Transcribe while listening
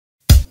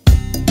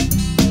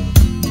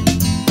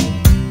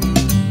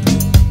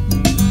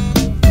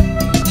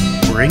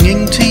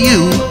bringing to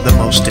you the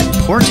most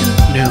important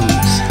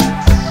news.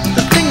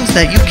 The things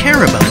that you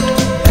care about,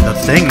 and the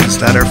things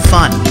that are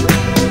fun.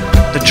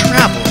 The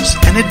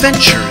travels and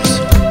adventures,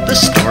 the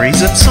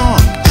stories and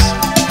songs.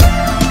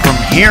 From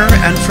here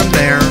and from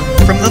there,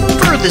 from the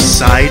furthest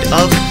side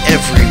of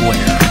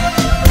everywhere.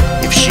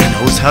 If she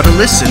knows how to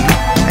listen,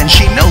 and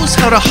she knows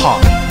how to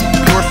hop,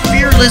 your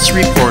fearless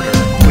reporter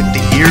with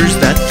the ears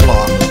that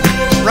flop.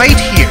 Right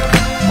here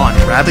on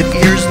Rabbit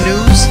Ears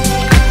News,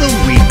 the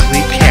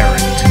Weekly Parent.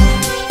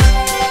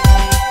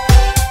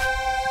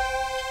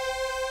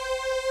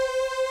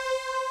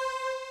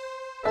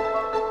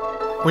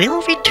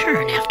 We'll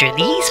return after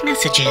these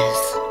messages.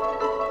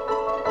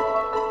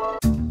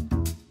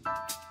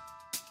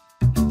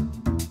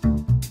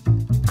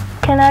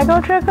 Can I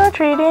go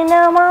trick-or-treating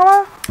now,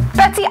 Mama?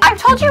 Betsy, I've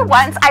told you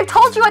once, I've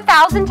told you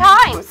 1,000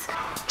 times.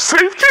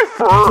 Safety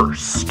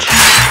first.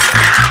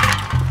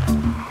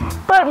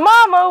 But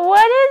Mama,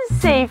 what is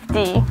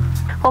safety?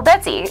 Well,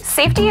 Betsy,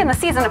 safety in the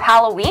season of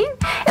Halloween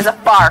is a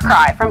far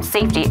cry from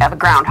safety of a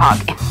groundhog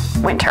in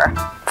winter,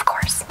 of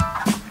course.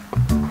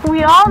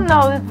 We all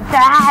know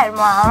that,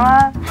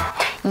 Mama.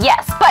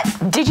 Yes,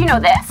 but did you know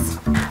this?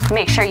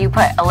 Make sure you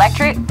put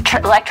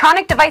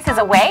electronic devices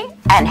away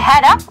and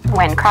head up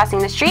when crossing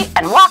the street,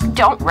 and walk,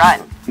 don't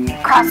run.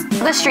 Cross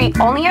the street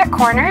only at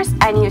corners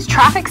and use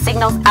traffic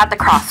signals at the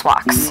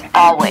crosswalks.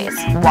 Always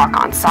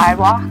walk on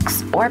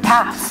sidewalks or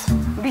paths.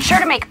 Be sure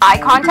to make eye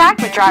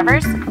contact with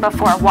drivers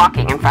before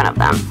walking in front of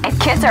them. If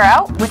kids are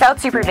out without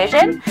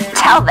supervision,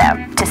 tell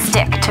them to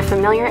stick to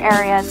familiar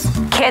areas.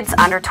 Kids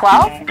under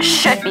 12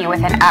 should be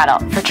with an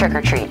adult for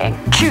trick-or-treating.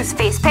 Choose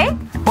face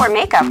paint or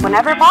makeup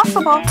whenever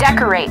possible.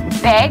 Decorate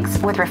bags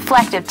with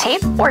reflective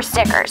tape or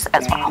stickers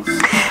as well.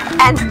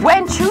 And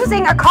when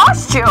choosing a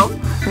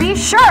costume, be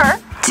sure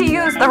to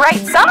use the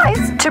right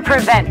size to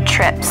prevent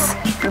trips.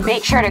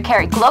 Make sure to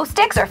carry glow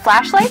sticks or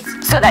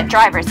flashlights so that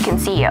drivers can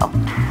see you.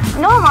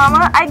 No,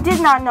 Mama, I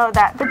did not know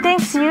that, but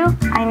thanks to you,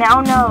 I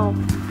now know.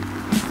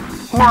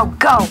 Now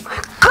go!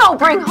 Go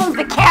bring home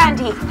the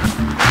candy!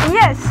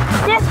 Yes,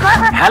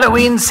 Mama.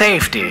 Halloween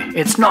safety.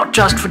 It's not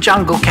just for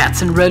jungle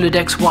cats and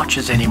Rolodex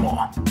watchers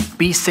anymore.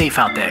 Be safe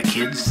out there,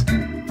 kids.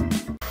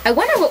 I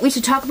wonder what we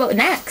should talk about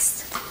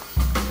next.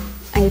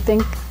 I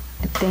think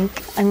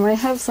I might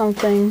have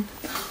something.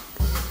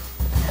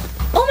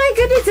 Oh my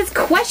goodness, it's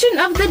question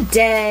of the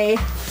day.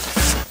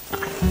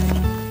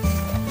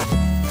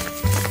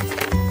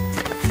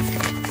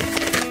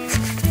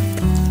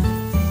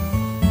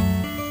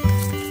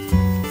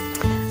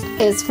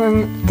 It's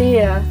from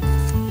Thea.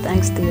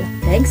 Thanks, Thea.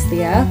 Thanks,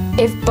 Thea.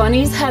 If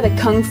bunnies had a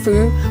kung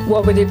fu,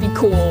 what would it be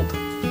called?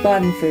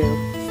 Bun-Foo.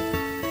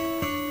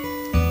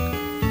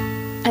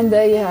 And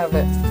there you have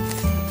it.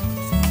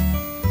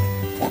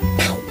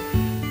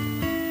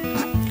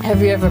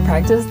 Have you ever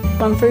practiced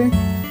Bun-Foo?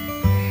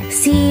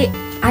 See,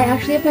 I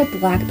actually have my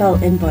black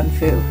belt in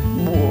Bun-Foo.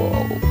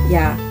 Whoa.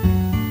 Yeah.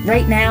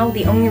 Right now,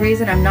 the only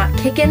reason I'm not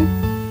kicking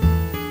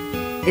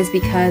is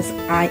because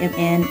I am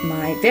in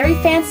my very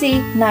fancy,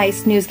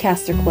 nice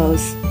newscaster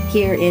clothes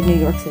here in New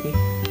York City.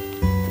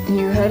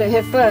 You heard it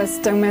here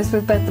first. Don't mess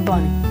with Beth the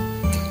Bunny.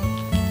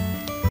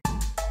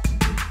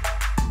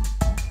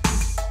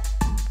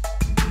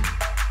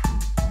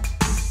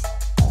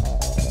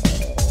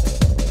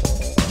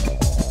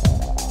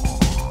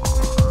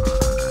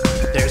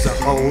 There's a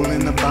hole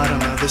in the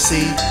bottom of the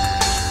sea.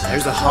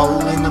 There's a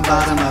hole in the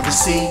bottom of the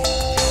sea.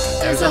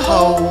 There's a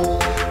hole,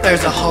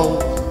 there's a hole,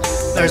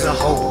 there's a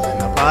hole in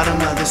the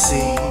bottom of the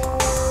sea.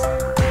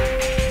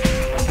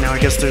 Now I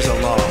guess there's a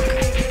log.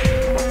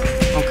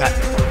 Okay.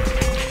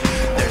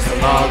 There's a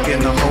log in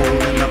the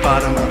hole in the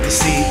bottom of the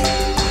sea.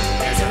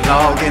 There's a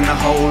log in the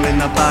hole in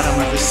the bottom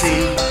of the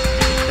sea.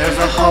 There's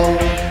a hole,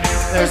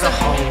 there's a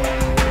hole,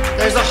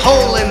 there's a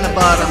hole in the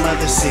bottom of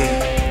the sea.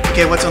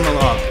 Okay, what's on the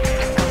log?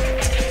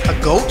 A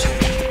goat?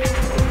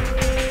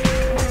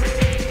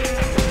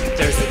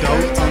 There's a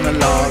goat on the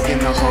log in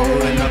the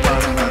hole in the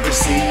bottom of the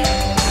sea.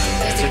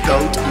 There's a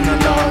goat on the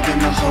log in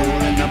the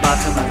hole in the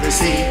bottom of the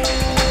sea.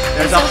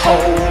 There's a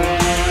hole,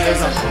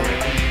 there's a hole,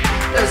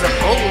 there's a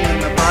hole in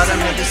the bottom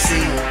of the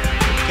sea.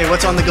 Okay,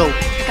 what's on the goat?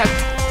 Coat.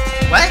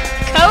 What?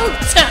 Coat!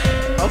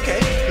 Okay,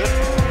 good.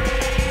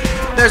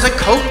 There's a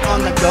coat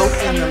on the goat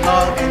in the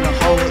log in the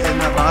hole in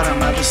the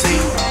bottom of the sea.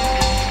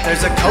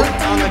 There's a coat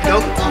on the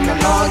goat on the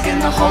log in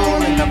the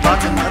hole in the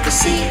bottom of the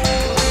sea.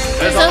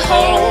 There's a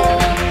hole,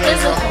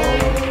 there's a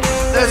hole,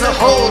 there's a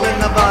hole in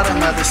the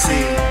bottom of the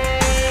sea.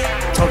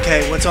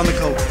 Okay, what's on the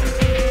coat?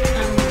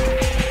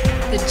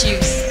 The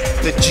juice.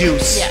 The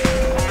juice. Yeah.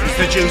 Is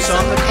the juice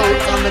on the coat,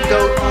 on the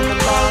goat, on the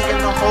log in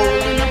the hole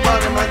in the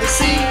bottom of the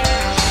sea?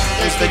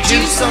 Is the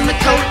juice on the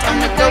coat, on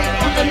the goat,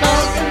 on the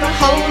log in the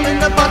hole in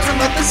the bottom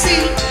of the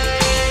sea?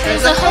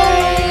 There's a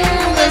hole,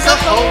 there's a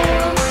hole,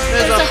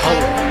 there's a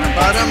hole in the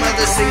bottom of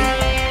the sea.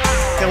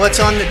 Okay, what's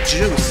on the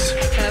juice?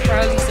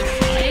 Probably some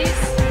flies.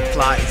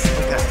 Flies,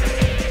 okay.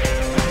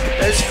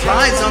 There's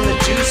flies on the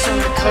juice, on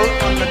the coat,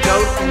 on the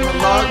goat, in the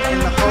log, in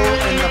the hole,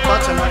 in the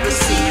bottom of the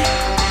sea.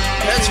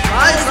 There's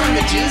flies on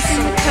the juice,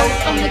 on the coat,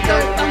 on the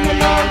goat, on the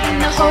log, in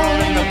the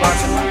hole, in the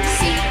bottom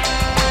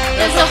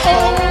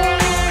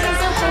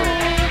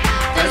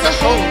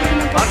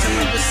bottom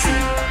of the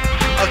sea.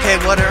 Okay,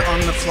 what are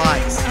on the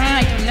flies?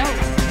 I don't know.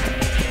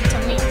 You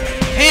tell me.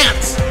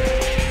 Pants!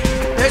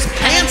 There's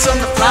pants on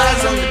the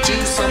flies, on the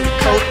juice, on the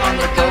coat, on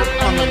the goat,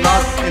 on the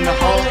log, in the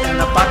hole, in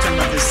the bottom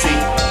of the sea.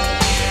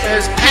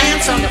 There's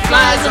pants on the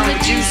flies, on the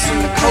juice,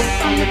 on the coat,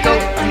 on the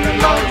goat, on the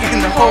log,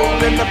 in the hole,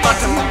 in the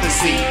bottom of the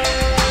sea.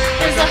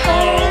 There's a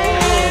hole,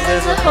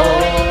 there's a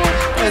hole,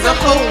 there's a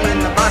hole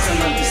in the bottom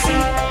of the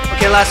sea.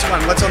 Okay, last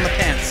one. What's on the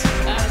pants?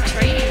 A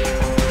train.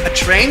 A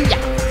train? Yeah.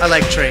 I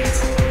like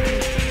trains.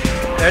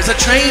 There's a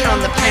train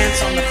on the pants,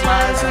 on the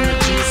flies, on the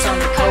juice, on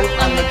the coat,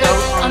 on the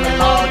goat, on the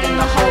log, in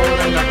the hole,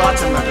 in the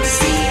bottom of the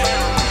sea.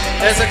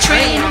 There's a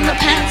train on the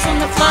pants,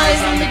 on the flies,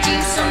 on the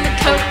juice, on the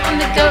coat,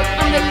 on the goat,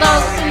 on the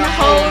log, in the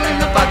hole,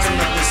 in the bottom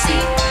of the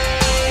sea.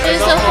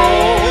 There's a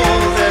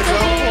hole, there's a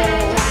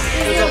hole,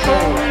 there's a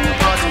hole in the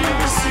bottom of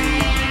the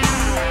sea.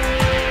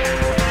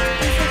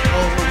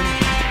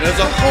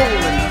 There's a hole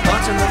in the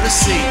bottom of the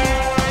sea.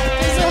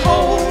 There's a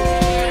hole,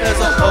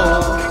 there's a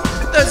hole.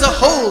 There's a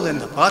hole in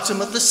the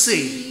bottom of the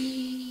sea.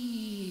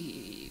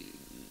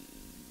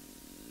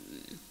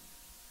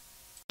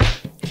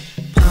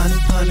 Pun,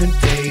 Pun and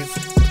Dave,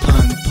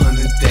 Pun, Pun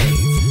and Dave,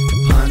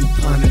 Pun,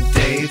 Pun and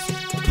Dave,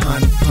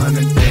 Pun, Pun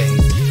and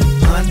Dave.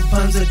 Pun,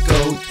 Pun's a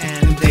goat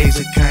and Dave's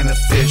a kind of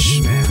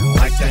fish man.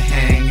 Like to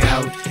hang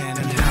out and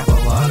have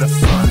a lot of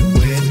fun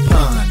with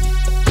Pun.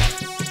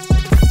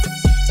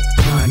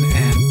 Pun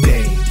and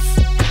Dave.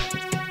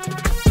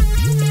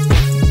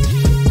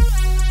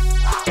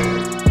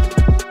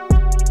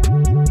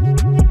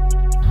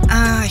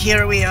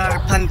 Here we are,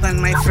 Pun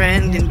Pun, my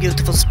friend, in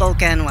beautiful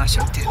Spokane,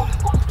 Washington.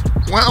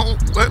 Well,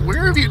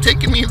 where have you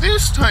taken me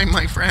this time,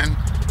 my friend?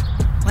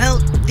 Well,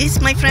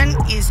 this, my friend,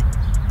 is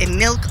a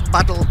milk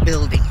bottle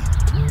building.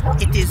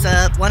 It is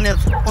one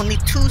of only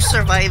 2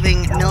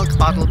 surviving milk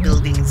bottle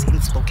buildings in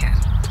Spokane.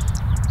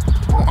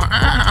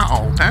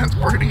 Wow, that's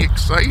pretty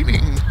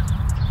exciting.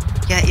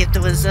 Yeah, it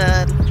was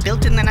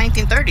built in the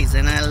 1930s,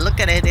 and I look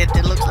at it,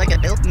 it looks like a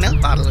built milk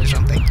bottle or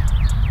something.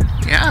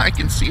 Yeah, I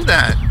can see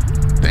that.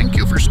 Thank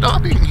you for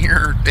stopping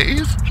here,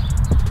 Dave.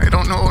 I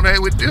don't know what I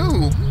would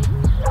do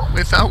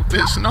without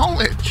this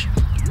knowledge.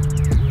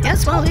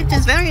 Yes, well, it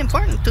is very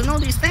important to know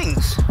these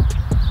things.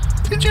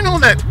 Did you know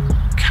that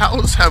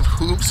cows have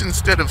hooves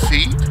instead of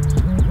feet?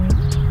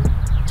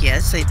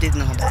 Yes, I did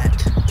know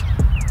that.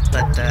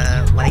 But,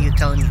 why are you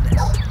telling me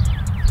this?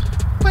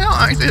 Well,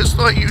 I just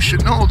thought you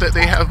should know that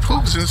they have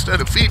hooves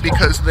instead of feet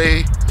because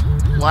they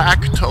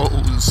lack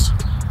toes.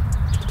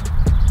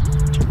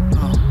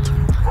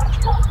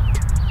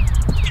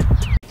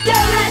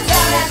 Donuts,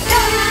 donuts,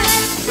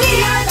 donuts, we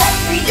are the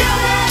 3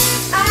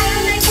 donuts. I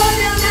am the cold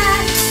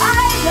donut,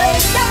 I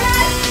Blaise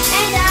donut,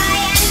 and I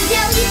am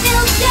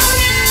jelly-filled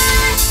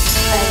donut.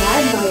 And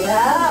I'm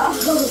Maelle.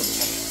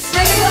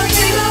 Sprinkle,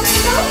 sprinkle,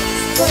 sprinkle,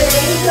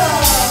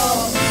 sprinkle.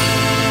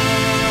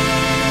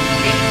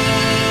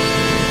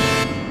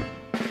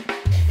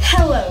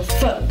 Hello,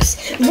 folks.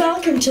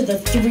 Welcome to the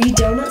 3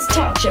 Donuts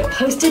Talk Show,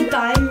 hosted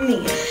by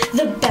me,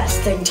 the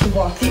best thing to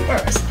walk the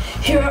earth.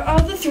 Here are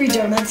the 3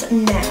 donuts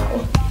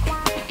now.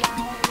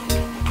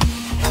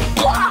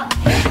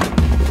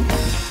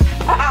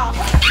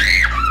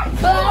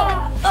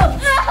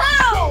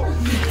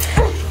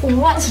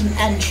 What an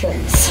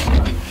entrance.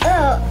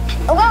 Well,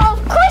 of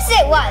course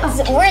it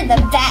was. We're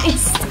the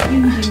best.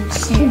 You didn't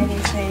see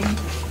anything.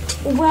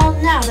 Well,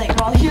 now that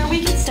you're all here,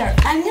 we can start.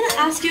 I'm going to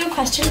ask you a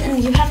question,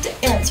 and you have to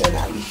answer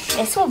them.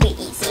 This will be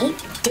easy.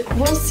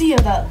 We'll see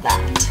about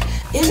that.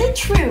 Is it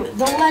true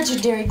the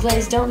legendary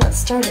Blaise Donuts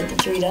started the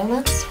 3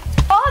 donuts?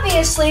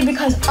 Obviously,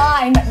 because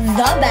I'm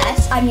the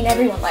best. I mean,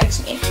 everyone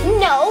likes me.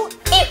 No,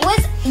 it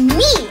was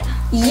me.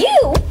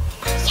 You?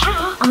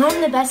 Yeah.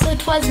 I'm the best, so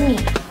 'twas me.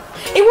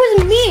 It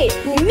was me.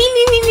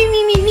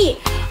 Me.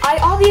 I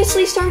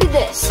obviously started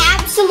this.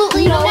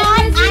 Absolutely No, not.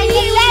 I'm the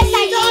best.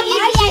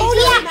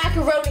 I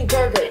macaroni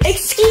burger.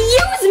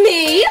 Excuse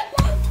me.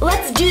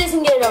 Let's do this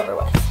and get it over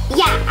with.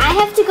 Yeah, I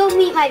have to go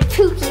meet my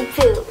Pookie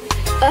Poo.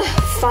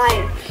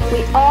 Fine.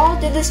 We all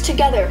did this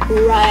together,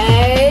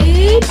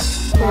 right?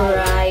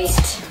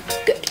 Right.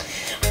 Good.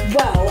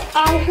 Well,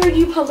 I heard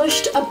you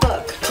published a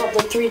book called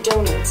The 3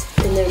 Donuts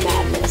in Their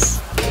Madness.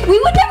 We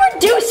would never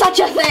do such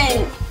a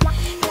thing.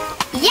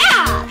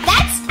 Yeah,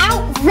 that's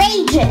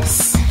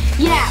outrageous.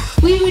 Yeah,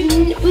 we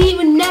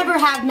would never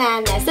have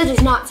madness. That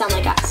does not sound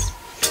like us.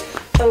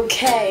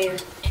 Okay.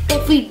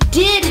 If we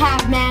did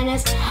have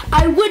madness,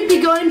 I would be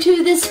going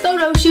to this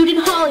photo shoot in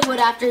Hollywood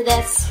after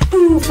this.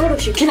 Ooh, photo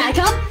shoot. Can I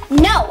come?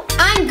 No,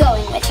 I'm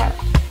going with her.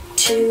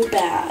 Too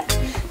bad.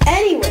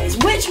 Anyways,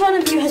 which one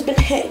of you has been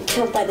hit and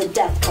killed by the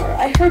death car?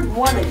 I heard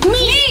one of you.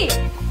 Me!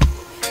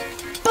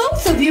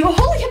 Both of you?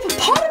 Holy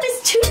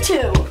hippopotamus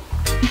tutu!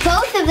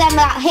 Both of them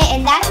got hit,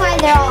 and that's why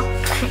they're all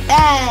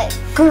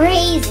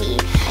crazy.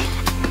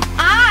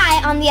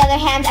 I, on the other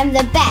hand, am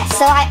the best,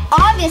 so I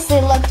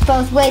obviously looked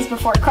both ways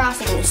before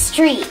crossing the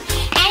street.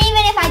 And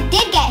even if I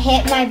did get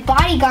hit, my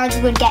bodyguards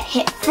would get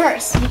hit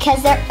first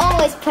because they're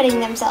always putting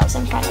themselves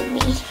in front of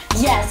me.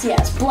 Yes,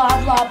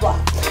 blah, blah, blah.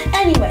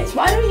 Anyways,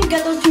 why don't you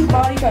get those 2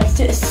 bodyguards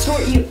to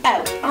escort you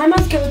out? I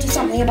must go to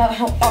something about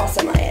how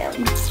awesome I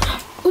am.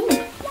 Ooh,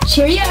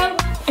 cheerio.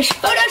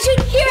 Photo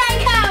shoot, here I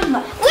come.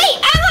 Wait,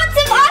 I want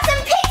some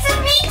awesome pics of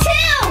me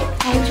too.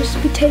 I'll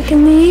just be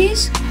taking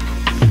these.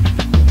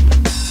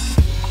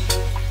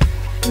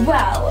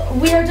 Well,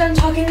 we are done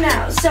talking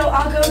now, so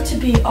I'll go to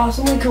be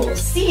awesomely cool.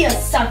 See ya,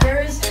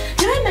 suckers!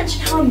 Did I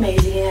mention how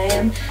amazing I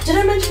am? Did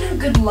I mention how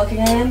good looking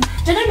I am?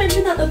 Did I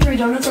mention that the 3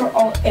 donuts are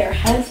all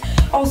airheads?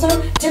 Also,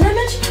 did I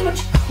mention how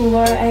much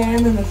cooler I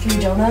am than the 3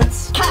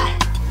 donuts?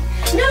 Cut!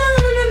 No!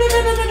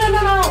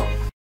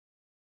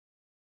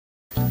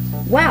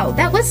 Wow,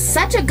 that was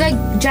such a good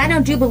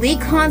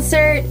Dinojubilee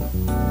concert,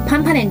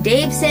 Pun Pun and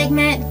Dave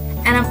segment,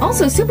 and I'm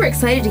also super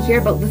excited to hear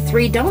about the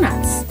 3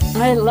 donuts.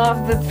 I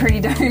love the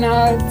 3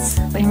 donuts.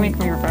 They make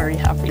me very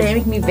happy. They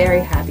make me very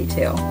happy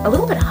too. A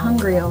little bit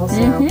hungry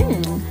also.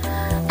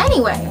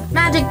 Anyway,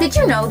 Magic, did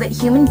you know that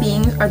human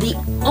beings are the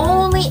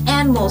only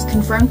animals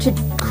confirmed to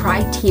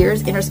cry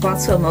tears in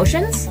response to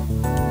emotions?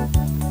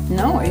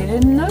 No, I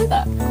didn't know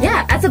that.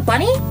 Yeah, as a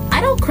bunny,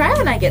 I don't cry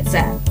when I get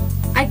sad.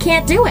 I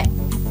can't do it.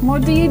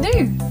 What do you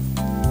do?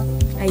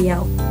 I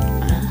yell.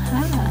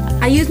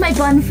 I use my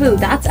Bun-Foo.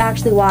 That's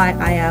actually why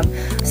I am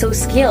so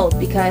skilled,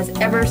 because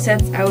ever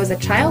since I was a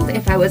child,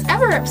 if I was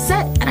ever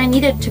upset and I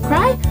needed to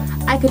cry,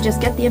 I could just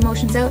get the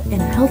emotions out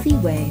in a healthy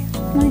way.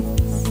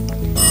 Nice.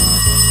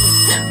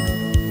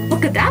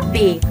 What could that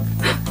be?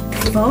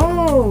 The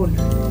phone.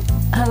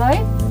 Hello?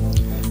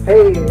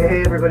 Hey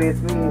everybody,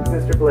 it's me,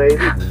 Mr. Blaise.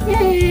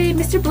 Yay,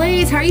 Mr.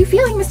 Blaise. How are you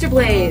feeling, Mr.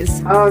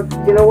 Blaise?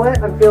 You know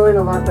what? I'm feeling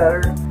a lot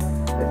better.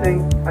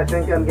 I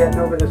think I'm getting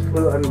over this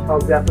flu. I'll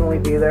definitely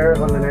be there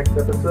on the next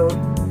episode.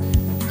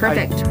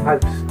 Perfect.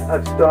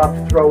 I've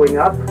stopped throwing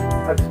up.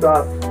 I've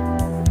stopped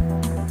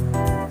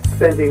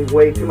spending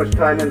way too much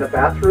time in the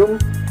bathroom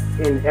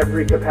in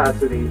every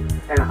capacity,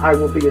 and I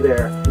will be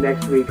there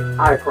next week.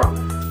 I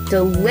promise.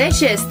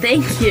 Delicious,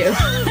 thank you.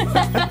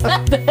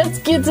 That's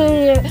good to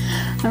hear.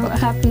 I'm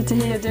happy to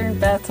hear you're doing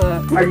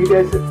better. Are you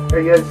guys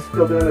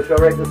still doing the show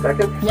right this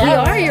second? Yeah. We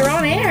are, you're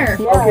on air.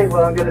 Yeah. Okay,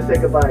 well I'm gonna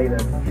say goodbye then.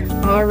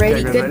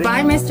 Alrighty,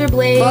 goodbye, Mr.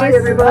 Blaise. Bye,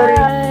 everybody.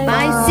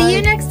 Bye. See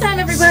you next time,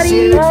 everybody.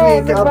 See you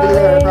next week. I'll be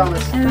there, I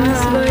promise.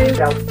 Bye.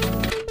 Ciao.